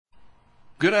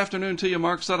Good afternoon to you,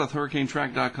 Mark Sudduth,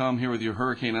 HurricaneTrack.com, here with your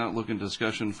Hurricane Outlook and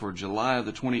discussion for July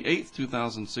the 28th,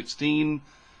 2016.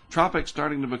 Tropics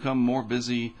starting to become more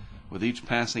busy with each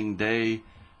passing day.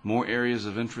 More areas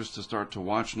of interest to start to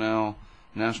watch now.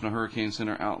 National Hurricane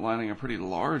Center outlining a pretty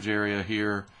large area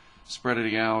here,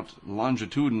 spreading out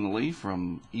longitudinally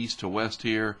from east to west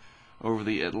here over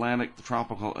the Atlantic, the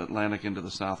tropical Atlantic into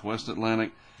the southwest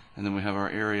Atlantic. And then we have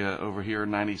our area over here,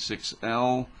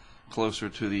 96L, closer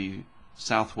to the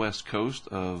southwest coast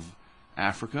of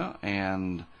Africa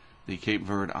and the Cape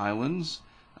Verde Islands.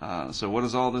 So what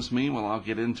does all this mean? Well, I'll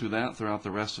get into that throughout the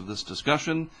rest of this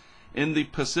discussion. In the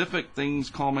Pacific,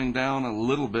 things calming down a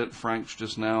little bit. Frank's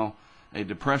just now a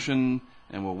depression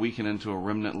and will weaken into a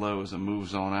remnant low as it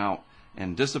moves on out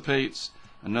and dissipates.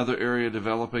 Another area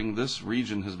developing. This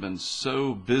region has been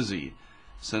so busy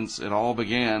since it all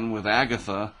began with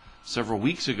Agatha several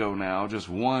weeks ago now, just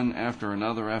one after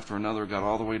another, got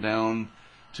all the way down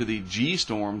to the G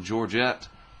storm, Georgette.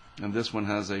 And this one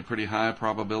has a pretty high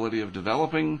probability of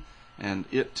developing. And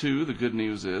it, too, the good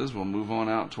news is, will move on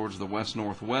out towards the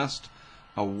west-northwest,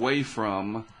 away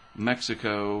from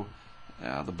Mexico,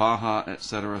 the Baja,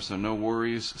 etc. So no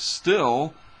worries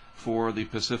still for the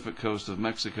Pacific coast of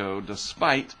Mexico,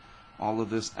 despite all of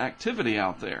this activity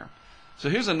out there. So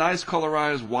here's a nice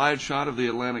colorized wide shot of the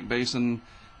Atlantic Basin.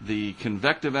 The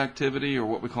convective activity, or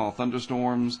what we call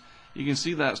thunderstorms, you can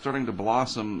see that starting to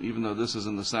blossom, even though this is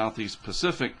in the southeast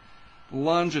Pacific.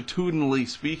 Longitudinally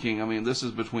speaking, I mean, this is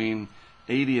between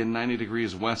 80 and 90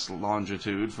 degrees west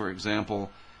longitude. For example,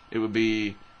 it would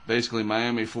be basically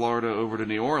Miami, Florida, over to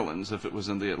New Orleans if it was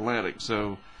in the Atlantic.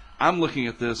 So I'm looking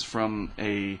at this from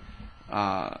a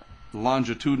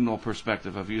longitudinal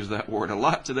perspective. I've used that word a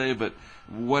lot today, but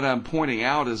what I'm pointing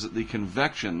out is that the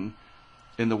convection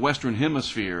in the Western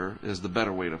Hemisphere, is the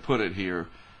better way to put it here,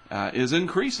 is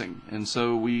increasing. And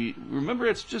so we remember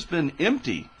it's just been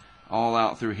empty all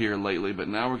out through here lately, but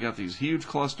now we've got these huge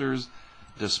clusters.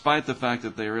 Despite the fact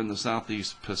that they're in the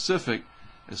southeast Pacific,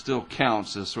 it still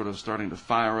counts as sort of starting to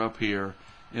fire up here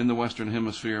in the Western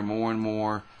Hemisphere more and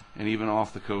more, and even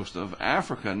off the coast of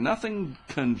Africa. Nothing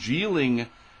congealing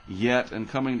yet and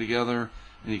coming together,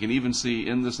 and you can even see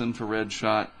in this infrared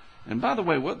shot. And by the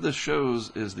way, what this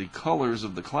shows is the colors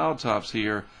of the cloud tops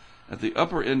here. At the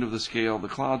upper end of the scale, the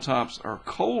cloud tops are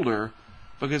colder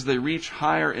because they reach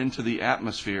higher into the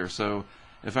atmosphere. So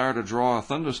if I were to draw a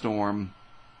thunderstorm,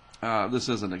 this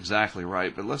isn't exactly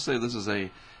right, but let's say this is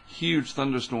a huge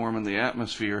thunderstorm in the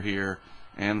atmosphere here,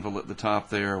 anvil at the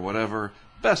top there, whatever,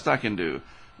 best I can do.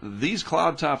 These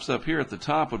cloud tops up here at the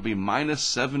top would be minus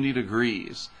 70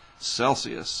 degrees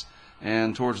Celsius,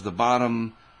 and towards the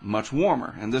bottom, much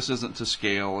warmer. And this isn't to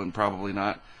scale and probably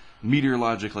not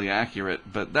meteorologically accurate,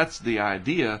 but that's the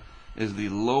idea, is the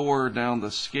lower down the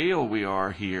scale we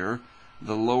are here,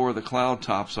 the lower the cloud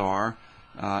tops are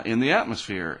in the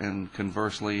atmosphere. And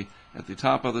conversely, at the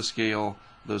top of the scale,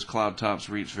 those cloud tops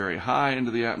reach very high into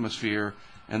the atmosphere,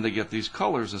 and they get these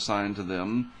colors assigned to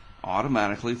them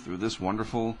automatically through this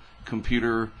wonderful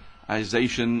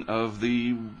computerization of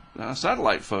the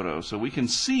satellite photo. So we can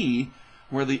see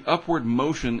where the upward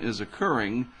motion is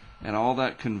occurring, and all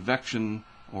that convection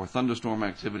or thunderstorm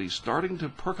activity starting to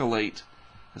percolate.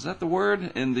 Is that the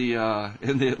word? In the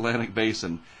Atlantic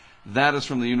Basin. That is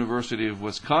from the University of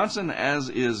Wisconsin, as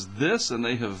is this, and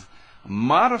they have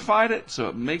modified it so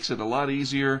it makes it a lot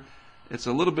easier. It's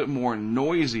a little bit more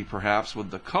noisy perhaps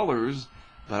with the colors,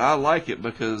 but I like it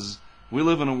because we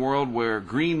live in a world where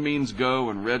green means go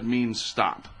and red means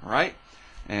stop, right?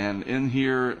 And in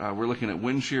here, we're looking at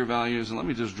wind shear values. And let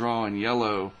me just draw in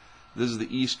yellow. This is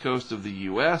the east coast of the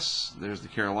U.S. There's the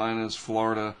Carolinas,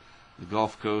 Florida, the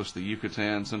Gulf Coast, the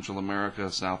Yucatan, Central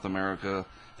America, South America,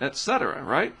 etc.,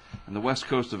 right? And the west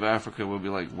coast of Africa will be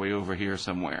like way over here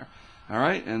somewhere. All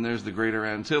right? And there's the Greater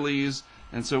Antilles.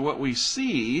 And so what we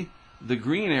see, the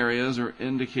green areas are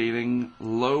indicating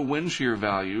low wind shear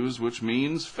values, which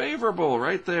means favorable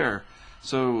right there.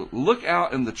 So look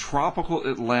out in the tropical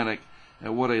Atlantic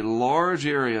at what a large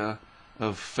area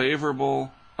of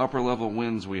favorable upper level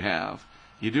winds we have.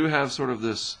 You do have sort of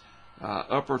this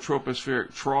upper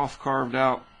tropospheric trough carved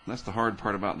out. That's the hard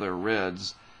part about their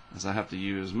reds, as I have to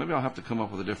use, maybe I'll have to come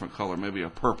up with a different color, maybe a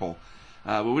purple.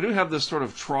 But we do have this sort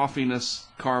of troughiness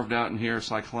carved out in here,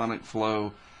 cyclonic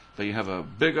flow. But you have a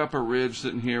big upper ridge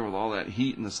sitting here with all that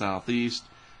heat in the southeast,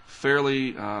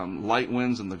 fairly light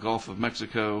winds in the Gulf of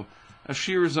Mexico, a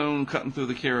shear zone cutting through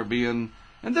the Caribbean.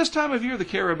 And this time of year, the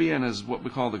Caribbean is what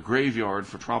we call the graveyard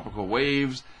for tropical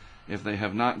waves. If they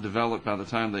have not developed by the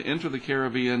time they enter the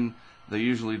Caribbean, they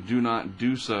usually do not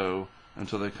do so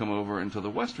until they come over into the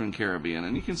Western Caribbean.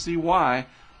 And you can see why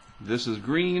This is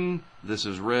green, this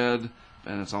is red,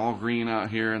 and it's all green out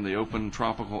here in the open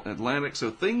tropical Atlantic.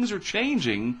 So things are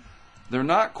changing. They're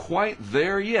not quite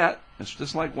there yet. It's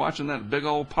just like watching that big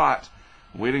old pot,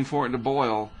 waiting for it to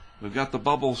boil. We've got the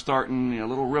bubbles starting,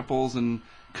 little ripples and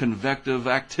convective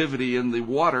activity in the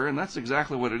water, and that's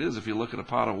exactly what it is. If you look at a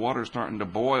pot of water starting to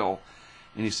boil,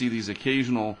 and you see these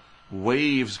occasional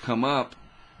waves come up,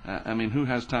 who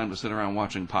has time to sit around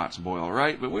watching pots boil,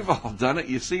 right? But we've all done it.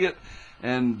 You see it,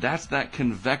 and that's that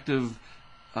convective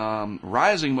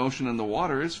rising motion in the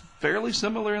water. Is fairly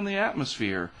similar in the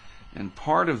atmosphere, and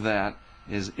part of that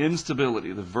is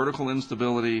instability, the vertical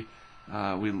instability.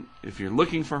 If you're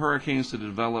looking for hurricanes to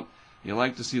develop, you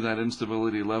like to see that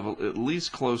instability level at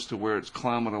least close to where it's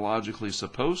climatologically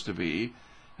supposed to be,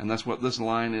 and that's what this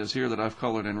line is here that I've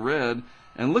colored in red.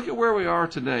 And look at where we are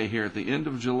today here at the end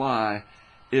of July.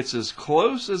 It's as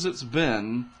close as it's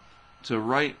been to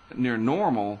right near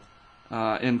normal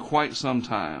in quite some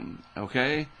time,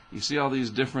 okay? You see all these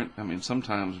different,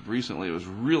 sometimes recently it was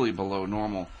really below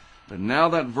normal, but now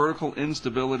that vertical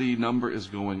instability number is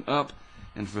going up.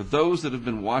 And for those that have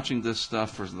been watching this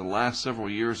stuff for the last several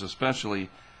years especially,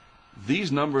 these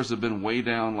numbers have been way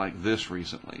down like this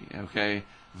recently, okay?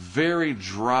 Very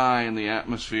dry in the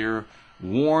atmosphere,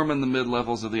 warm in the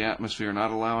mid-levels of the atmosphere,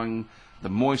 not allowing the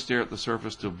moist air at the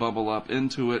surface to bubble up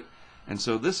into it. And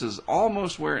so this is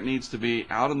almost where it needs to be,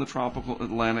 out in the tropical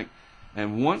Atlantic.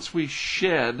 And once we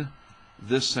shed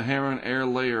this Saharan air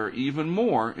layer even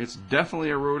more, it's definitely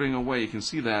eroding away. You can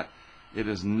see that. It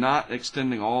is not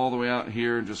extending all the way out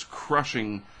here and just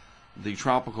crushing the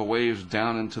tropical waves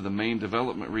down into the main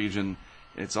development region.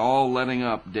 It's all letting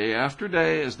up day after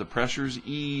day as the pressures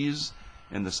ease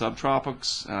in the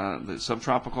subtropics, the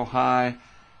subtropical high.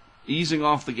 Easing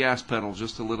off the gas pedal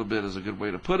just a little bit is a good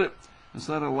way to put it. And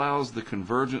so that allows the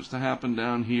convergence to happen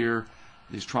down here.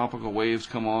 These tropical waves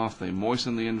come off, they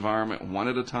moisten the environment one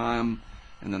at a time,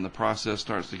 and then the process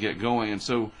starts to get going. And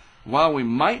so while we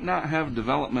might not have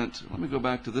development, let me go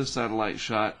back to this satellite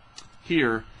shot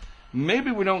here,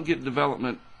 maybe we don't get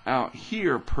development out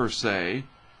here per se,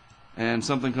 and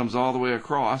something comes all the way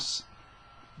across,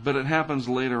 but it happens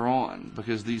later on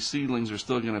because these seedlings are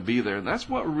still going to be there. That's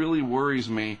what really worries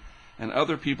me, and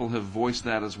other people have voiced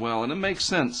that as well. And it makes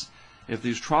sense. If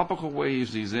these tropical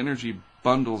waves, these energy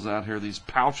bundles out here, these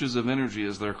pouches of energy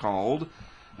as they're called,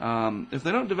 if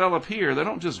they don't develop here, they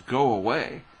don't just go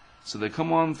away. So they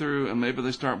come on through, and maybe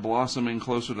they start blossoming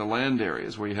closer to land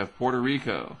areas where you have Puerto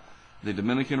Rico, the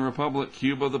Dominican Republic,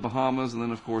 Cuba, the Bahamas, and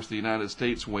then, of course, the United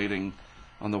States waiting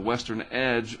on the western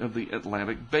edge of the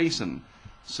Atlantic Basin.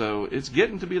 So it's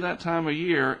getting to be that time of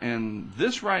year, and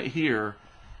this right here,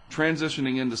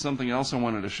 transitioning into something else I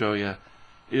wanted to show you,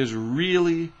 is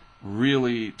really,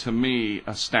 really, to me,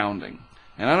 astounding.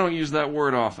 And I don't use that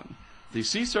word often. The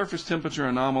sea surface temperature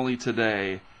anomaly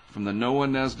today from the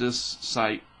NOAA-NESDIS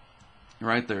site,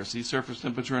 right there, sea surface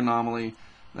temperature anomaly,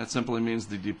 that simply means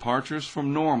the departures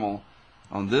from normal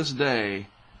on this day.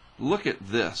 Look at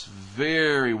this,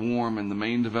 very warm in the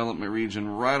main development region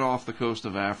right off the coast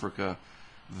of Africa,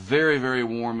 very, very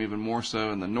warm, even more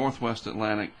so in the northwest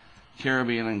Atlantic,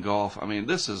 Caribbean, and Gulf.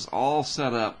 This is all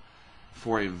set up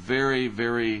for a very,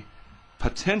 very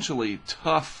potentially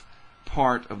tough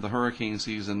part of the hurricane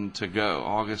season to go,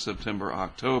 August, September,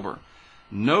 October.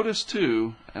 Notice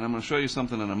too, and I'm going to show you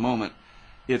something in a moment,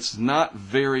 it's not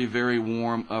very, very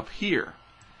warm up here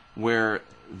where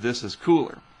this is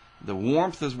cooler. The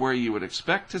warmth is where you would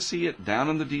expect to see it, down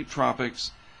in the deep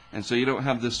tropics, and so you don't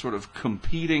have this sort of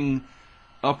competing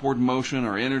upward motion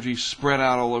or energy spread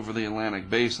out all over the Atlantic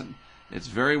Basin. It's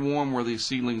very warm where these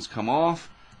seedlings come off,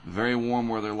 very warm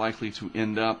where they're likely to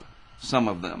end up, some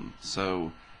of them.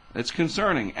 So it's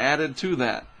concerning. Added to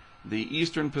that, the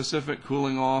eastern Pacific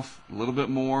cooling off a little bit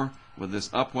more with this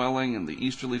upwelling and the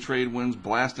easterly trade winds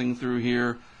blasting through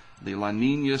here, the La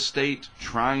Nina state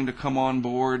trying to come on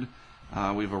board.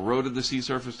 We've eroded the sea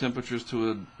surface temperatures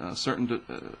to a certain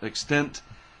extent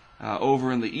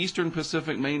over in the eastern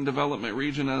Pacific main development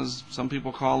region, as some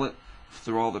people call it,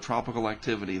 through all the tropical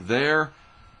activity there.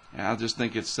 And I just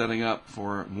think it's setting up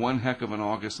for one heck of an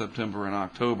August, September, and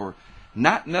October.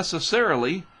 Not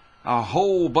necessarily a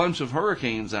whole bunch of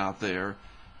hurricanes out there,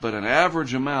 but an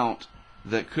average amount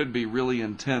that could be really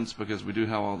intense because we do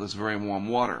have all this very warm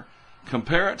water.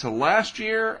 Compare it to last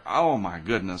year, oh my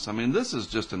goodness. This is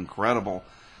just incredible.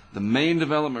 The main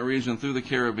development region through the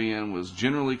Caribbean was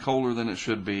generally colder than it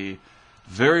should be.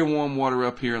 Very warm water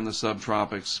up here in the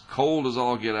subtropics, cold as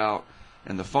all get out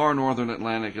in the far northern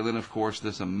Atlantic, and then of course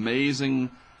this amazing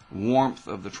warmth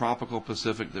of the tropical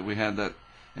Pacific that we had, that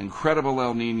incredible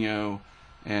El Nino,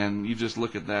 and you just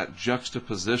look at that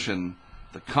juxtaposition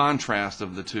the contrast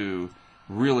of the two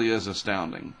really is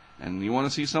astounding. And you want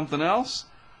to see something else?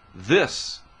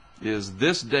 This is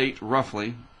this date,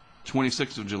 roughly,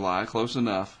 26th of July, close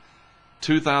enough,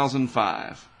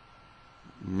 2005.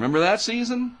 Remember that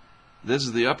season? This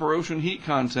is the upper ocean heat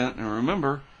content, and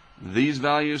remember, these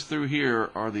values through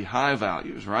here are the high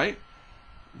values, right?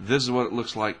 This is what it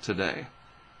looks like today.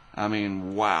 I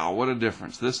mean, wow, what a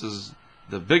difference. This is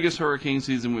the biggest hurricane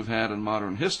season we've had in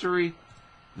modern history.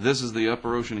 This is the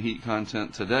upper ocean heat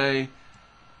content today.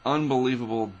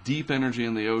 Unbelievable deep energy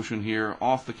in the ocean here,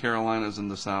 off the Carolinas and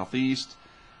the southeast.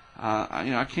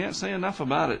 I can't say enough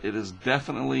about it. It is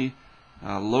definitely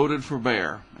loaded for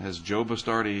bear, as Joe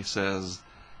Bastardi says.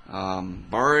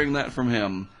 Borrowing that from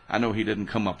him, I know he didn't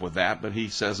come up with that, but he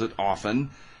says it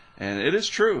often, and it is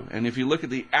true. And if you look at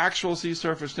the actual sea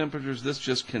surface temperatures, this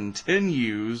just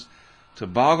continues to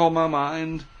boggle my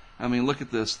mind. I mean, look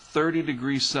at this, 30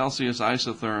 degrees Celsius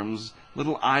isotherms,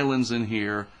 little islands in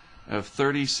here of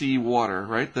 30 sea water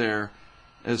right there,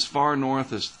 as far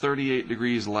north as 38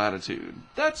 degrees latitude.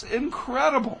 That's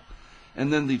incredible.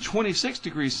 And then the 26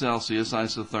 degrees Celsius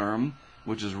isotherm,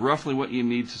 which is roughly what you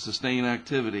need to sustain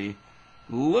activity,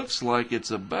 looks like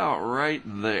it's about right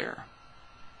there.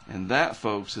 And that,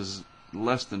 folks, is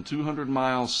less than 200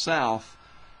 miles south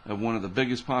of one of the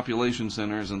biggest population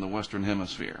centers in the Western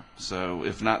Hemisphere. So,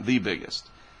 if not the biggest.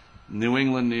 New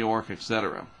England, New York,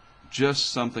 etc.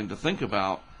 Just something to think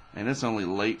about, and it's only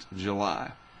late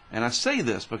July. And I say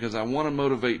this because I want to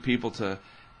motivate people to,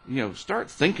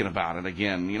 start thinking about it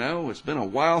again. It's been a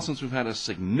while since we've had a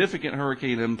significant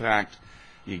hurricane impact.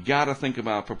 You got to think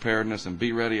about preparedness and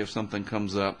be ready if something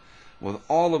comes up. With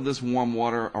all of this warm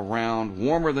water around,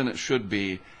 warmer than it should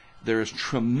be, there is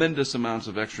tremendous amounts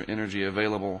of extra energy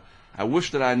available. I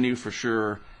wish that I knew for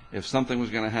sure if something was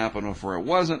going to happen, or if it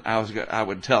wasn't, I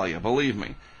would tell you. Believe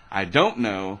me, I don't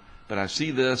know, but I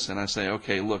see this and I say,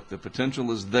 okay, look, the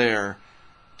potential is there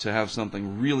to have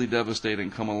something really devastating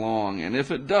come along. And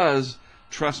if it does,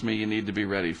 trust me, you need to be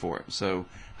ready for it. So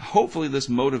hopefully this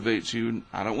motivates you.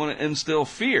 I don't want to instill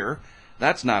fear.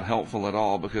 That's not helpful at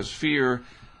all, because fear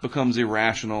becomes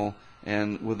irrational,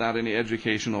 and without any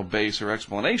educational base or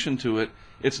explanation to it,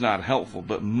 it's not helpful.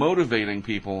 But motivating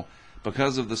people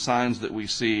because of the signs that we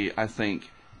see, I think,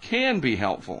 can be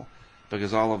helpful,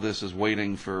 because all of this is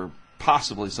waiting for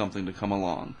possibly something to come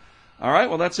along. All right,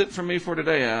 well, that's it from me for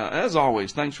today. As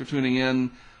always, thanks for tuning in,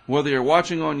 whether you're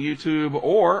watching on YouTube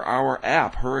or our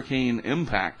app, Hurricane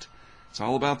Impact. It's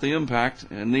all about the impact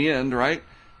in the end, right?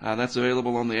 That's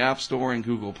available on the App Store and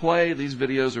Google Play. These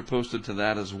videos are posted to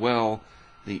that as well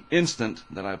the instant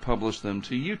that I publish them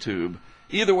to YouTube.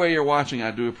 Either way you're watching, I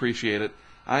do appreciate it.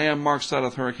 I am Mark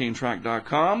Sudduth,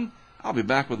 HurricaneTrack.com. I'll be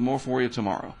back with more for you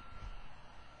tomorrow.